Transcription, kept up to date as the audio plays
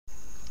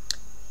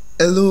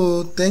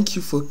Hello, thank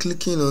you for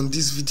clicking on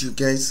this video,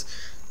 guys.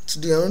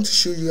 Today I want to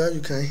show you how you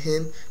can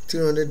earn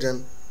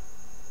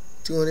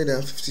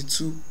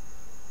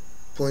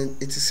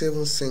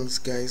 352.87 cents,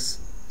 guys,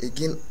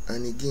 again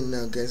and again.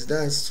 Now, guys,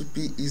 that's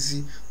super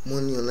easy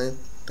money online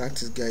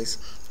practice, guys.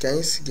 Can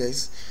you see,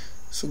 guys?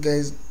 So,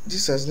 guys,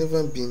 this has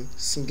never been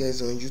seen,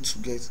 guys, on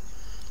YouTube, guys.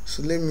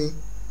 So let me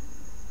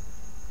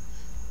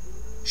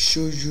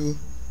show you,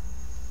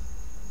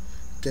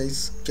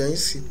 guys. Can you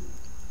see?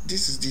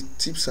 This is the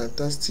tips and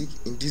tactics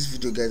in this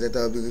video, guys, that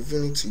I'll be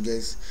revealing to you,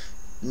 guys.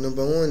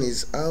 Number one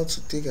is how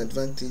to take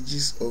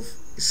advantages of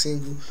a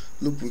single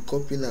loop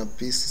recopying and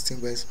paste system,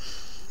 guys.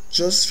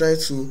 Just try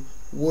to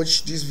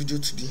watch this video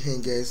to the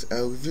end, guys.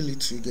 I'll reveal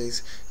it to you,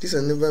 guys. This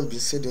has never been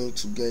said on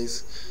YouTube,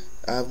 guys.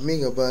 I've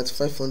made about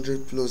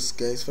 500 plus,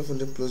 guys,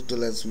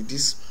 $500+ with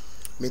this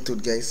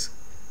method, guys.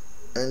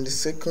 And the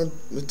second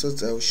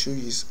method I will show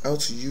you is how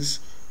to use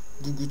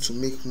Google to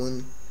make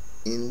money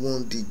in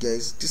one day,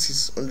 guys. This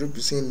is 100%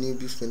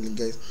 newbie friendly,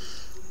 guys.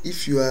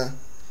 If you are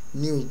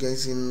new,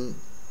 guys, in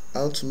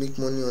how to make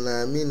money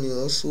online, I mean,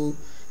 also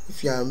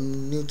if you are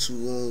new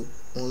to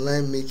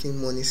online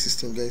making money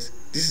system, guys,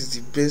 this is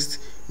the best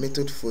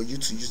method for you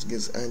to use,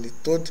 guys. And the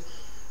third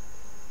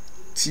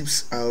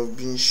tips I'll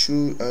be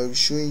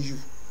showing you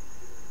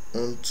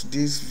on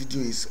today's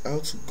video is how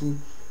to go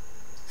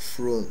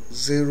from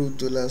 $0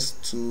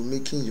 to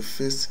making your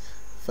first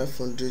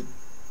 $500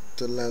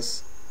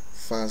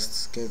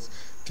 fast, guys.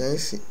 Can you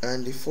see?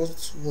 And the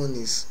fourth one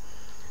is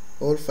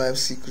all 5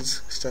 secret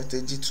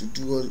strategy to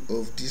do all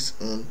of this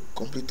on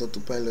complete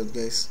autopilot,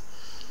 guys.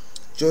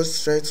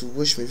 Just try to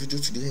watch my video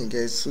to the end,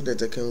 guys, so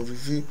that I can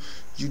review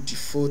you the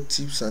 4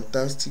 tips and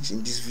tactics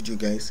in this video,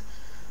 guys.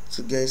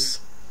 So, guys,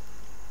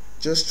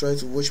 just try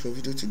to watch my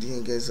video to the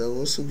end, guys. I will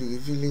also be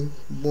revealing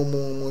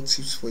more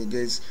tips for you,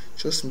 guys.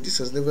 Trust me, this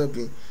has never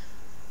been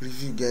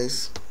reviewed,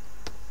 guys.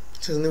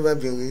 It has never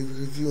been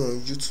reviewed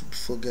on YouTube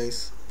before,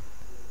 guys.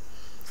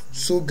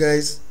 So,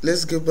 guys,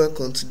 let's get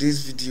back on today's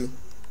video.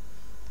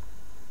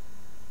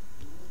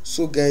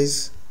 So,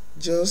 guys,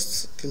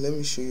 let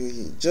me show you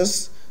here.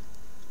 Just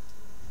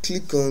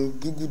click on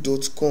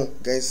google.com,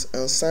 guys,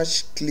 and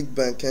search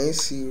ClickBank. Can you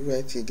see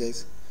right here,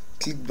 guys?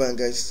 ClickBank,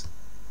 guys.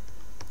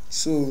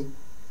 So,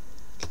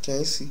 can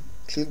you see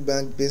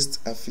ClickBank best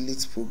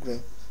affiliate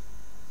program?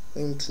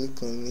 Let me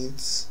click on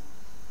it,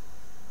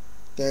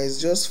 guys.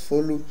 Just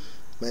follow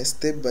my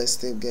step by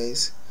step,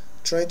 guys.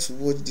 Try to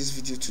watch this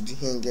video to the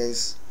end,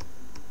 guys.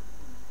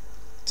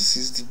 This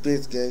is the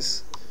best,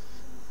 guys.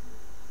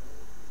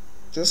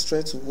 Just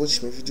try to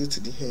watch my video to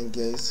the end,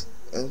 guys,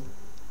 and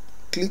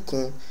click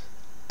on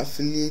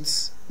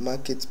affiliate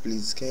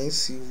marketplace. Can you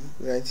see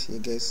right here,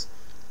 guys?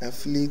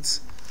 Affiliate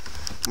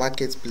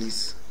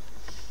marketplace.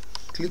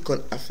 Click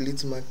on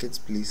affiliate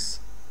marketplace.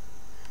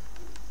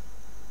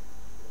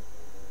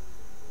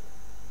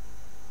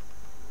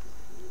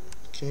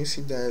 Can you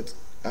see that?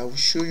 I will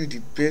show you the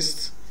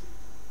best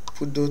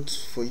product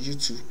for you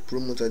to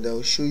promote, and I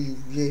will show you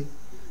where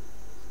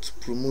to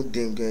promote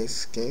them,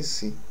 guys. Can you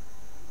see?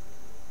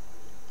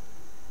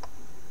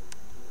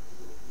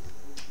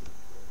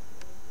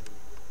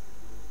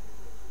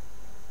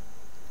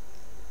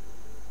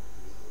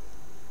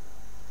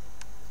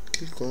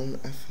 Click on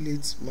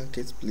affiliate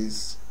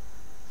marketplace.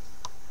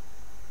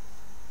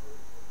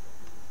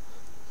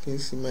 Can you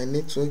see my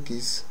network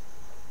is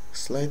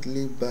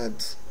slightly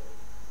bad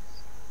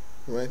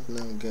right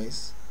now,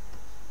 guys.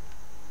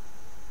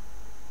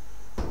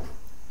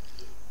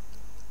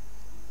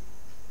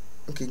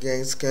 Okay,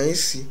 guys, can you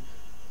see?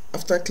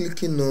 After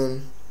clicking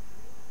on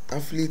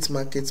affiliate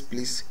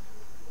marketplace,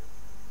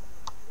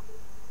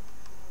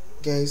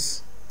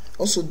 guys,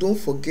 also don't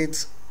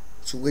forget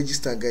to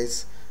register,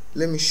 guys.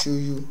 Let me show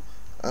you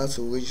how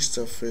to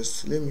register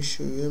first. Let me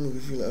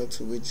reveal how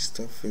to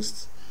register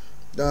first.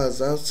 That's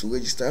how to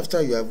register.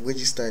 After you have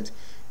registered,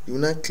 you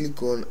will now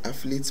click on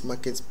affiliate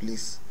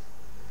marketplace.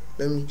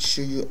 Let me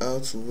show you how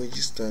to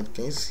register.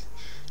 Can you see?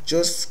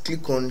 Just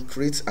click on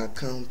create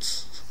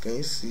account. Can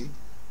you see?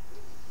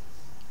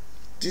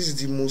 This is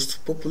the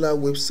most popular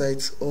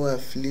website all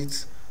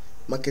affiliate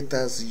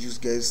marketers use,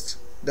 guys.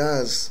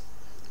 That's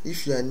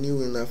if you are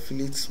new in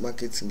affiliate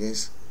marketing,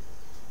 guys,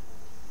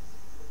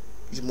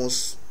 you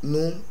must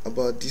know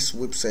about this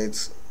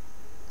website.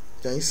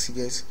 Can you see,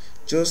 guys?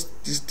 Just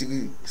these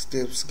 3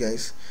 steps,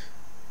 guys.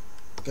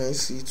 Can you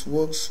see? It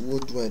works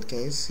worldwide.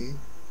 Can you see?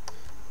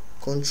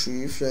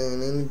 Country, if you are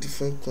in any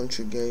different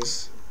country,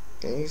 guys.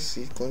 Can you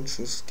see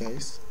countries,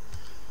 guys?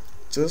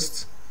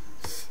 Just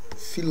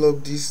fill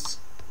up this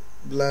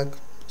black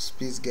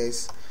space,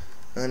 guys,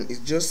 and it's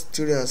just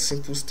 3 and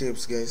simple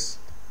steps, guys.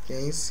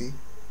 Can you see?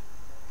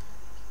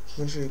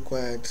 Country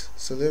required.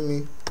 So let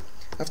me,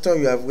 after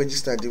you have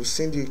registered, they will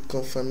send you a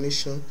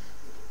confirmation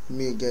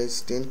mail,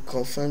 guys. Then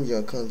confirm your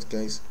account,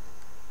 guys.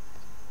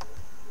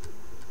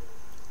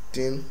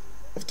 Then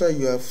after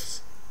you have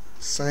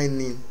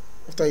signed in,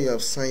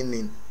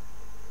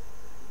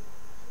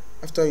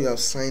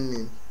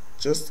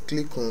 just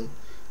click on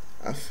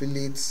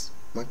affiliate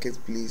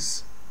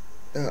marketplace.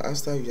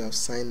 After you have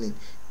signed in,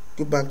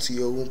 go back to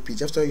your home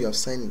page. After you have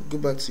signed in, go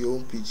back to your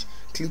home page,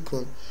 click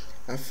on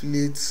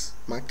affiliate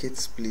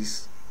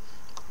marketplace,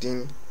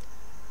 then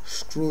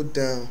scroll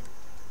down.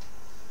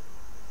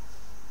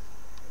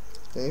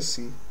 Can you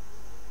see?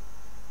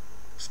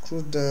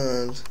 Scroll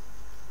down and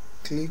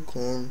click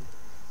on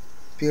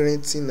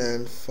parenting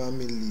and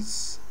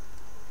families.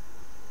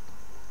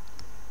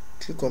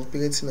 Click on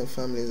parenting and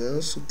families, and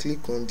also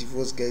click on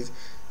divorce, guys.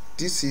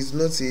 This is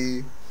not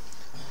a,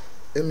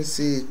 let me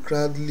say, a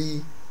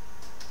crowdly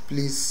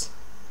place.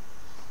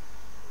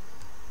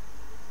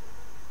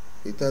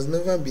 It has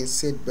never been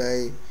said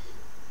by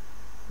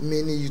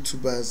many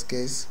YouTubers,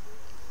 guys.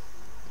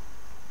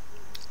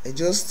 I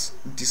just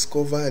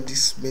discovered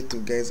this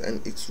method, guys,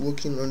 and it's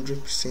working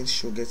 100%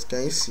 sure, guys.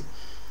 Can you see?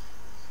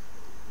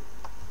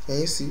 Can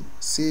you see?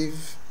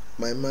 Save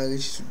my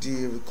marriage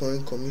today,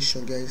 recurring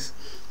commission, guys.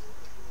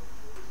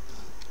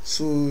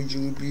 So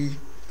you will be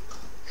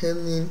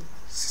earning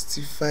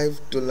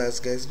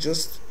 $65, guys,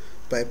 just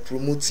by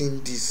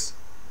promoting this.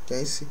 Can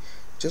you see?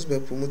 Just by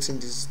promoting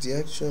this, the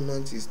actual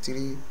amount is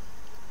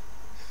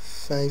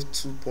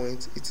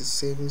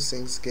 352.87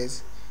 cents,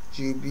 guys.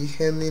 You will be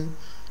earning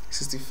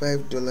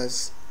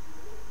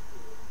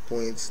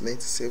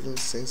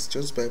 $65.97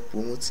 just by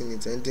promoting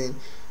it. And then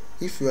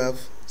if you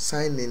have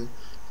signed in,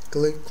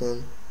 click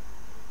on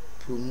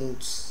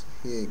promote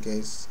here,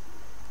 guys.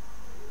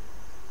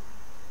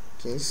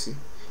 Can you see?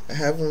 I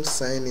haven't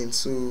signed in,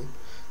 so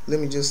let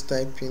me just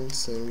type in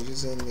some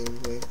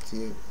username right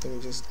here. Let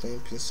me just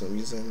type in some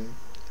username.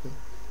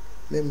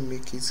 Let me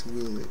make it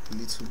real a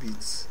little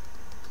bit.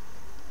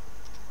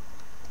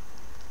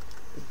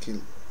 Okay,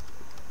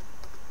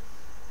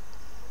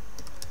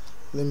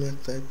 let me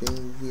type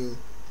in will.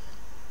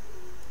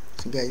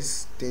 So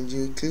guys, then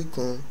you click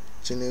on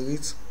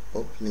generate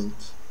uplink.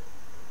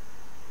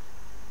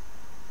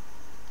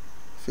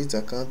 Faith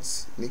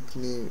account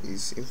nickname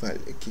is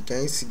invalid. Okay,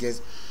 can you see,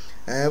 guys?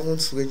 I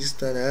haven't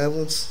registered, I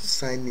haven't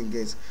signed in,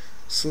 guys.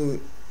 So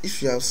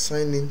if you have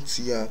signed in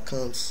to your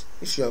account,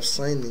 if you have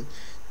signed in,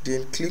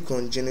 then click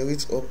on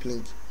generate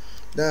uplink.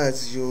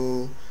 That's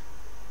your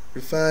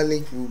referral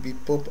link will be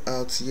pop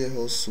out here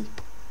also.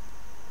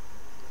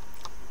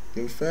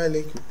 The referral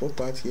link will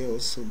pop out here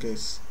also,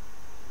 guys.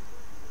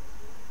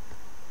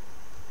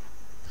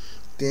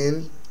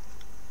 Then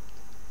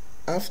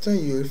after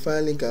your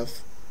referral link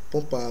have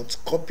pop out,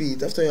 copy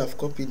it. After you have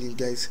copied it,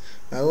 guys,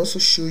 I also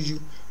show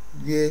you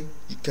where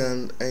you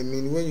can,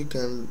 where you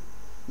can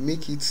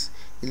make it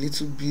a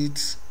little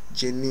bit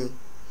genuine,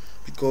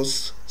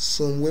 because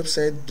some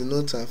websites do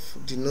not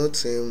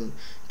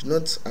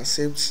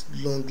accept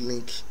long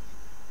link.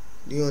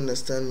 Do you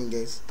understand me,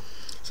 guys?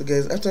 So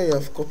guys, after you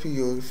have copied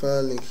your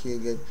referral link here,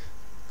 guys,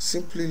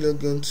 simply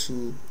log on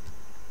to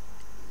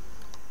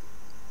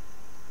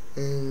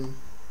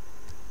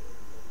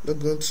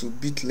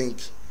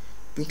bitlink.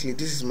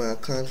 This is my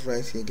account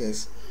right here,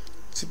 guys.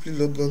 Simply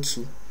log on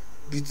to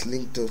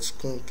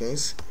bitlink.com,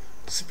 guys.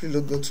 Simply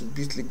log on to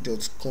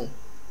bitlink.com.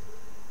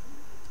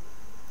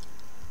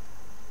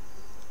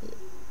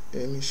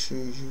 Let me show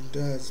you.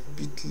 That's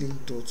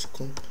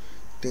bitlink.com.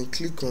 Then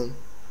click on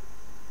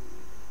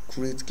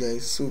create,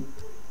 guys. So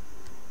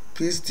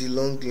paste the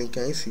long link.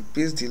 Can you see?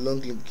 Paste the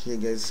long link here,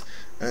 guys,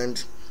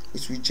 and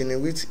it will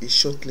generate a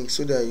short link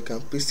so that you can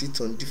paste it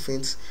on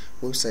different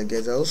websites,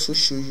 guys. I also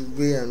show you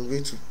where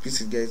to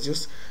paste it, guys.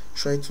 Just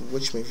try to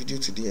watch my video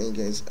to the end,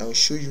 guys. I'll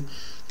show you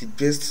the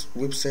best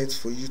website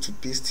for you to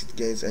paste it,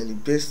 guys, and the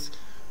best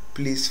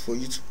place for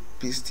you to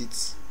paste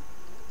it.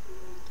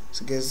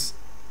 So guys,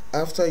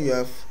 after you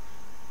have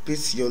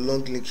pasted your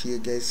long link here,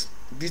 guys,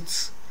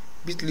 Bitly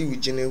will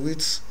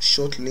generate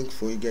short link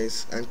for you,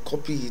 guys, and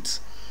copy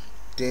it.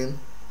 Then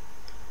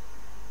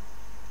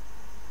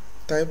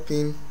type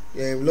in,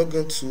 log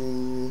on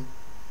to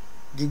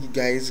Google,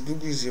 guys.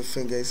 Google is your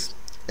friend, guys,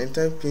 and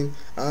type in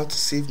how to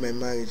save my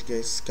marriage,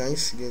 guys. Can you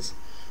see, guys?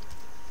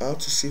 How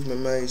to save my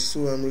marriage.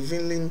 So I'm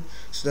revealing,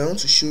 so I want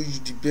to show you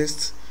the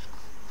best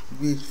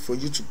way for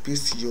you to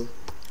paste your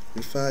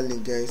referral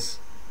link, guys.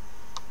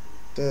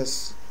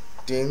 That's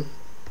then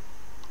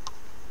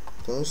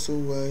also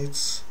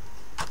write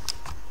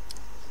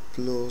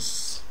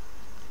plus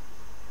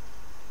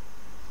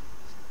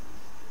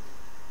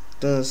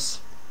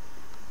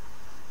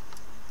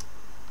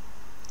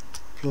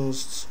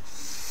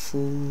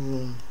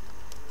forum.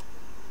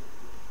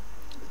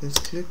 Let's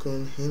click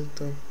on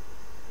enter.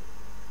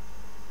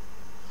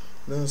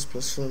 That's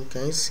plus forum.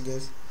 Can you see,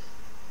 guys?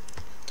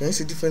 Can you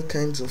see different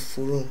kinds of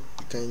forum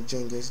you can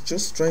join, guys?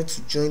 Just try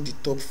to join the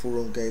top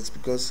forum, guys,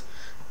 because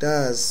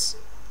that's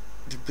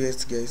the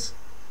best, guys.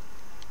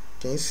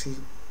 Can you see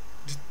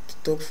the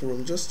top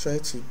forum? Just try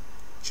to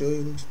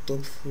join the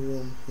top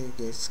forum here,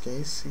 guys. Can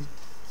you see?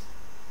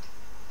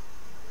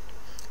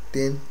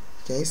 Then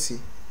can you see?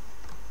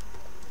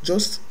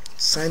 Just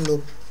sign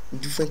up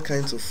with different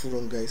kinds of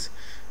forum, guys.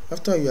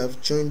 After you have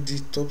joined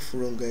the top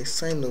forum, guys,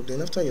 sign up.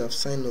 Then after you have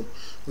signed up,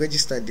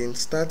 register. Then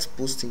start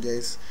posting,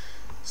 guys.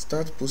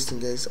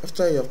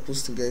 After you have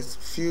posting, guys,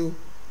 few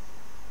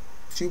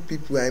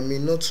people, I may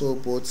not all,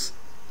 but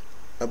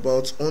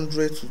about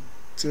 100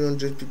 to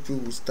 300 people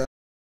will start.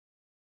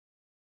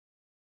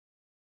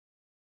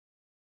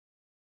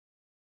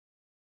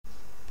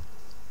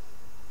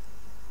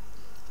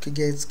 Okay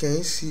guys, can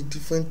you see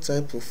different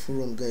type of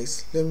forum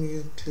guys? Let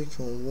me click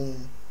on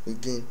one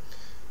again.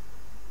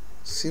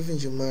 Saving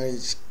your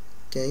marriage.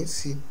 Can you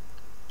see?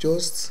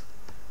 Just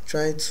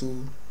try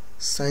to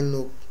sign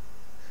up.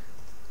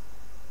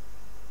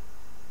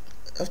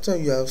 After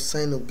you have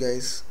signed up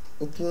guys,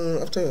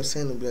 after you have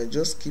signed up guys,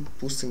 just keep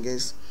posting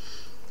guys.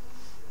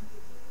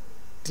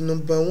 The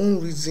number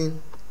one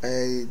reason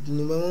I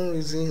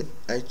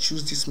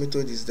choose this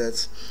method is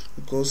that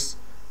because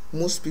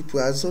most people,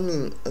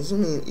 assuming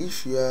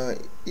if you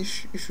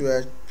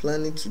are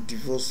planning to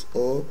divorce,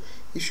 or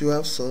if you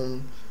have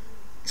some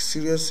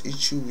serious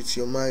issue with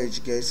your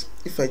marriage guys,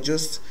 if I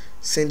just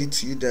send it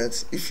to you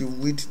that if you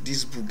read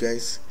this book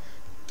guys,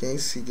 can you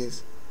see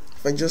guys,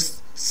 if I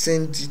just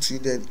send it to you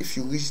that if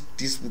you read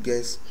this book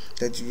guys,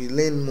 that you will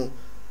learn more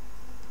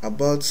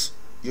about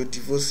your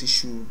divorce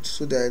issue,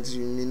 so that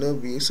you may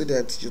not be, so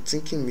that your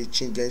thinking may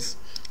change guys.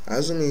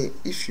 Assuming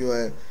if you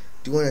are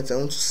the one that I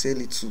want to sell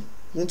it to,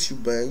 won't you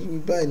buy? You will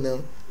buy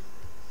now,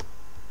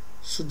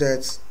 so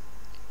that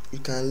you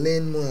can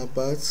learn more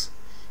about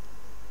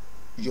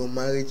your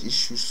marriage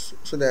issues,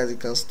 so that it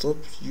can stop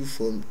you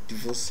from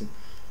divorcing.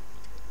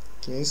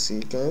 Can you see?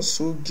 It can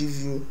also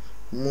give you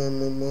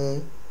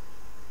more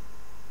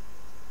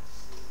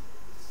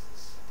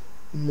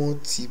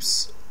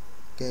tips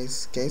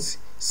guys. Can you see?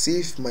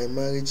 Save my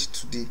marriage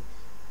today,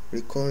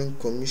 recurring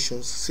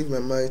commissions. Save my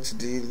marriage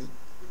today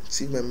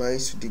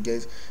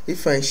guys.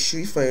 If I show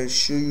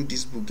you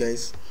this book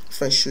guys,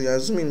 if I show you,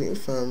 assuming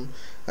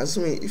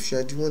if you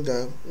are the one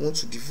that want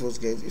to divorce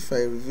guys, if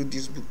I review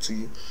this book to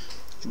you,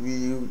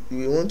 you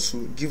will want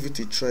to give it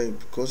a try,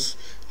 because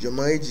your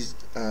marriage is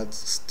at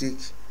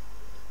stake.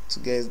 So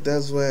guys,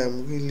 that's why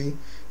I'm really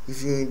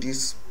reviewing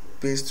this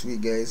best way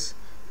guys.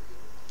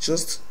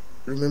 Just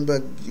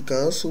remember, you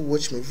can also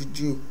watch my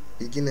video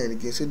again and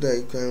again, so that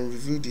you can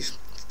review this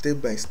step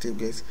by step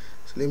guys.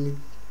 So let me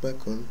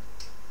back on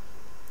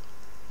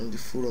the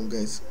forum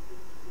guys.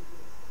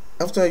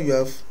 After you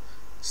have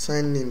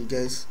signed in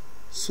guys,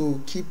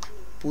 so keep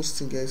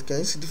posting guys. Can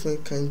you see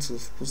different kinds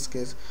of posts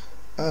guys?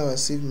 How I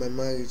saved my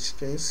marriage.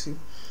 Can you see?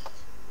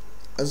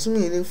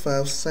 Assuming if I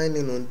have signed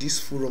in on this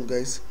forum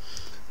guys,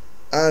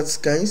 as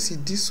can you see,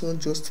 this one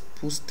just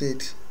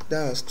posted,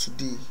 that's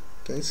today.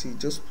 Can you see?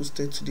 Just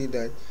posted today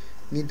that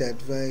need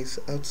advice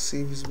how to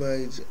save his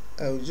marriage.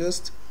 I will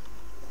just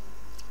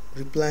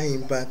reply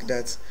him back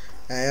that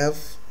I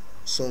have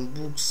some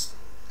books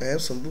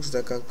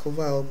that can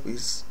cover up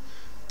his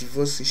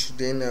divorce issue.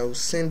 Then I will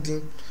send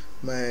him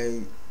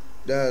my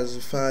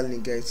referral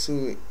link guys,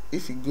 so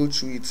if you go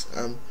through it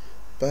and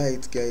buy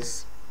it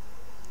guys,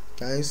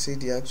 can you see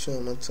the actual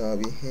amount I'll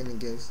be earning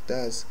guys?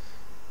 That's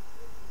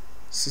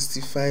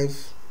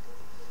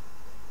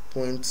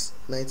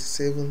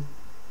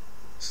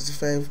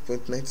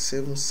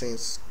 65.97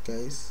 cents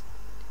guys.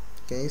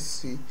 Can you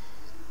see?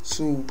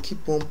 So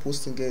keep on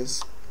posting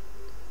guys,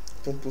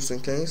 keep on posting.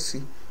 Can you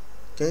see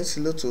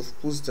lots of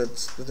posts that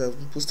have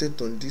been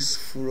posted on this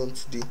forum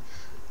today?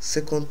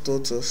 Second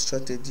thoughts or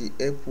strategy,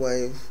 help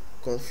wife,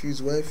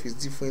 confused wife is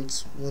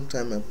different one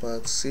time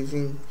apart,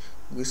 saving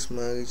grace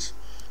marriage,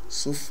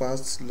 so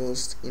fast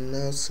lost,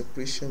 in-house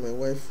separation, my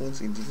wife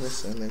wants a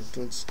divorce and I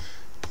don't.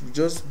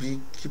 Just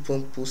keep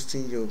on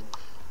posting your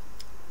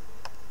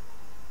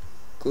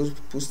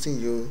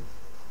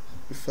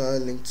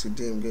referral link to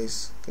them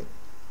guys. Okay,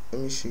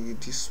 let me show you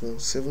this one.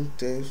 7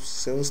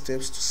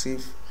 steps to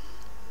save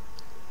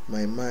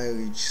my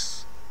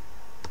marriage.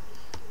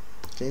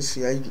 Can you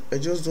see? I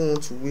just don't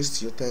want to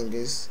waste your time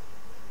guys.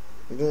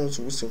 I don't want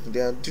to waste your time.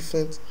 There are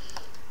different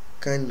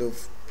kind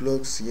of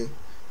blogs here.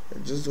 I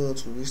just don't want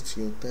to waste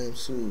your time,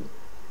 so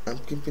I'm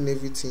keeping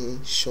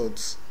everything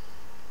short.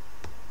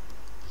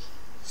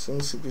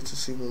 Some secret to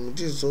save money.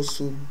 This is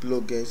also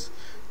blog guys.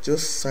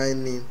 Just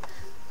sign in.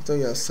 After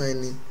you are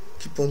signing,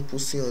 keep on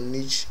posting on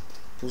each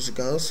post. You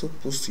can also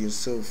post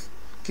yourself.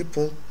 Keep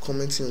on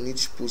commenting on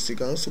each post. You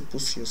can also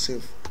post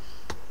yourself.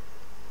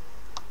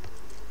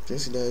 You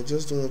see that I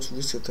just don't want to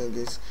waste your time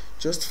guys.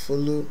 Just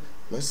follow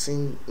my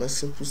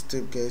simple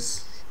step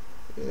guys.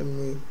 Let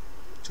me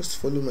just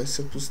follow my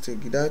simple step.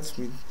 Let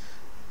me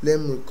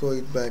recall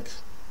it back.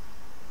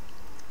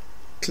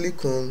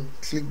 Click on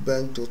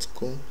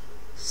clickbank.com,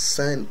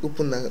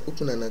 open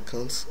an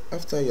account.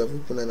 After you have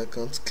opened an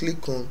account,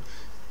 click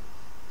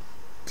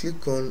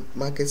on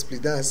marketplace,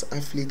 that's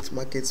affiliate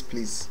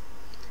marketplace.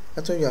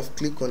 After you have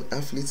clicked on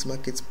affiliate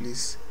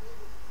marketplace,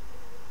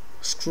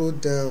 scroll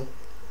down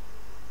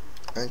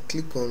and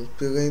click on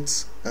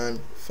parents and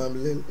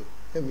family.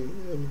 Let me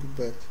go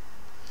back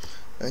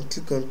and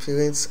click on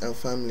parents and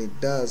family.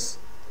 That's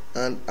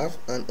and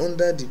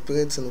under the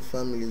parents and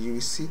family you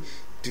will see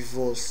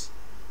divorce.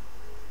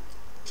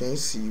 Can you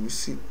see? You will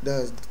see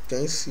that.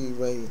 Can you see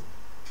right here?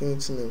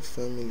 Parenting and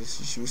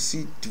families. You will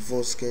see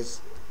divorce guys.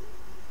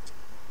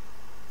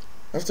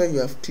 After you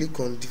have clicked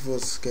on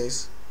divorce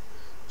guys,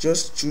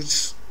 just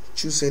choose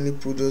any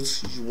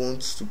product you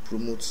want to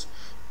promote,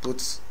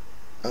 but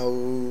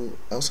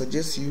I'll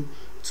suggest you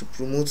to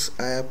promote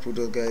higher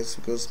product, guys,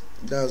 because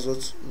that's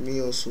what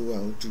me also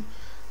I'll do.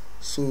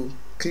 So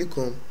click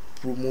on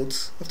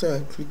promote. After I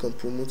click on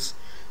promote,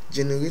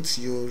 generate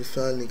your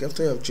referral link.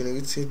 After you have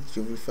generated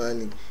your referral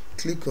link,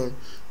 click on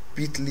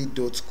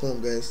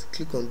bit.ly.com, guys.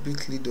 Click on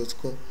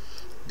bit.ly.com,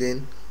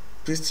 then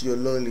paste your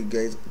link,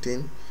 guys.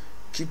 Then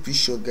keep it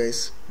short,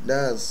 guys.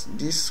 That's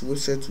this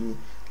website will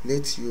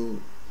let your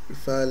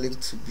referral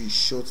link to be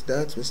short.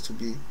 That was to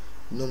be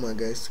normal,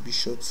 guys, to be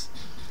short.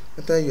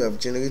 After you have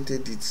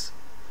generated it,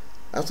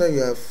 after you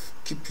have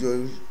keep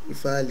your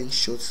referral link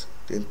short,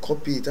 then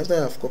copy it. After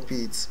you have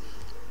copied it,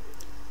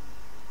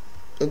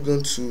 log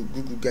on to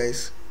Google,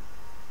 guys.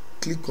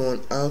 Click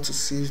on how to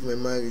save my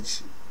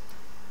marriage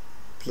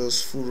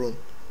plus forum.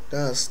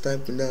 That's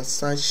type in that,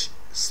 search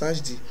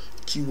the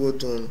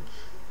keyword on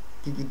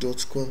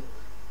google.com,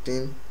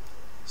 then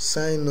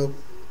sign up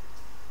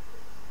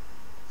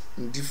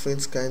in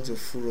different kinds of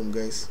forum,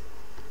 guys.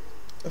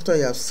 After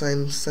you have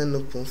signed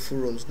up on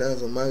forums,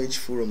 that's on marriage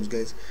forums,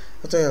 guys.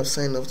 After you have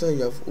signed up, after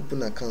you have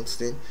opened accounts,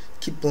 then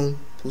keep on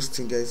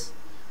posting, guys.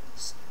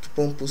 Keep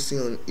on posting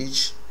on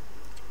each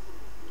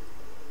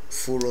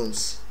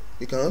forums.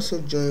 You can also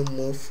join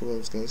more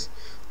forums, guys,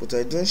 but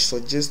I don't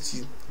suggest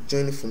you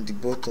joining from the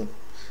bottom.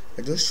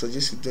 I don't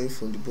suggest you join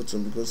from the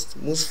bottom because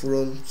most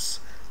forums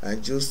are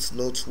just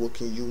not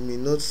working. You may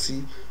not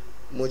see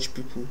much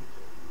people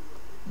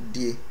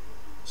there.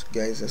 So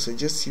guys, I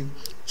suggest you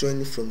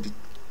joining from the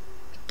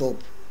top.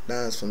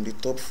 That's from the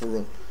top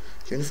forum.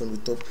 Join from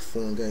the top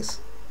forum, guys.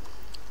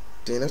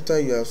 Then after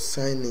you have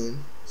signed up,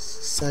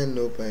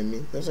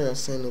 after you have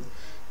signed up,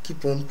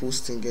 keep on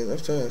posting, guys.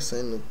 After you have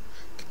signed up,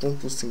 keep on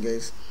posting,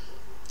 guys.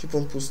 Keep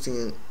on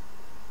posting,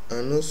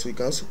 and also you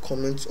can also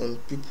comment on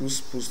people's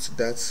posts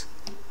that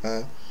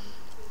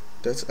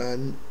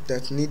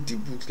need the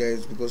book,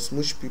 guys, because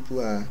most people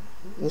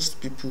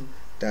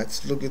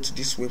that log into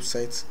this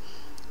website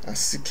are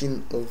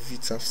seeking of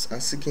it, are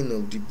seeking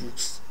of the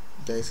books,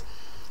 guys.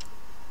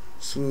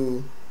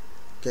 So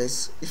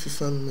guys, if you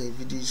found my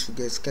video useful,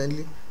 guys,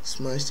 kindly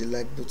smash the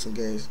like button,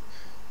 guys.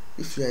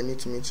 If you are new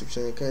to my YouTube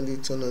channel, kindly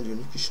turn on the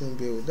notification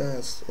bell.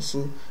 That's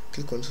also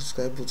click on the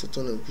subscribe button,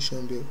 turn on the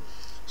notification bell,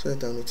 so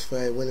that I'm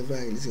notified whenever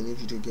I release a new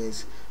video,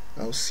 guys.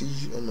 I'll see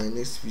you on my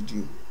next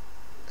video.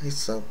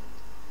 Peace out.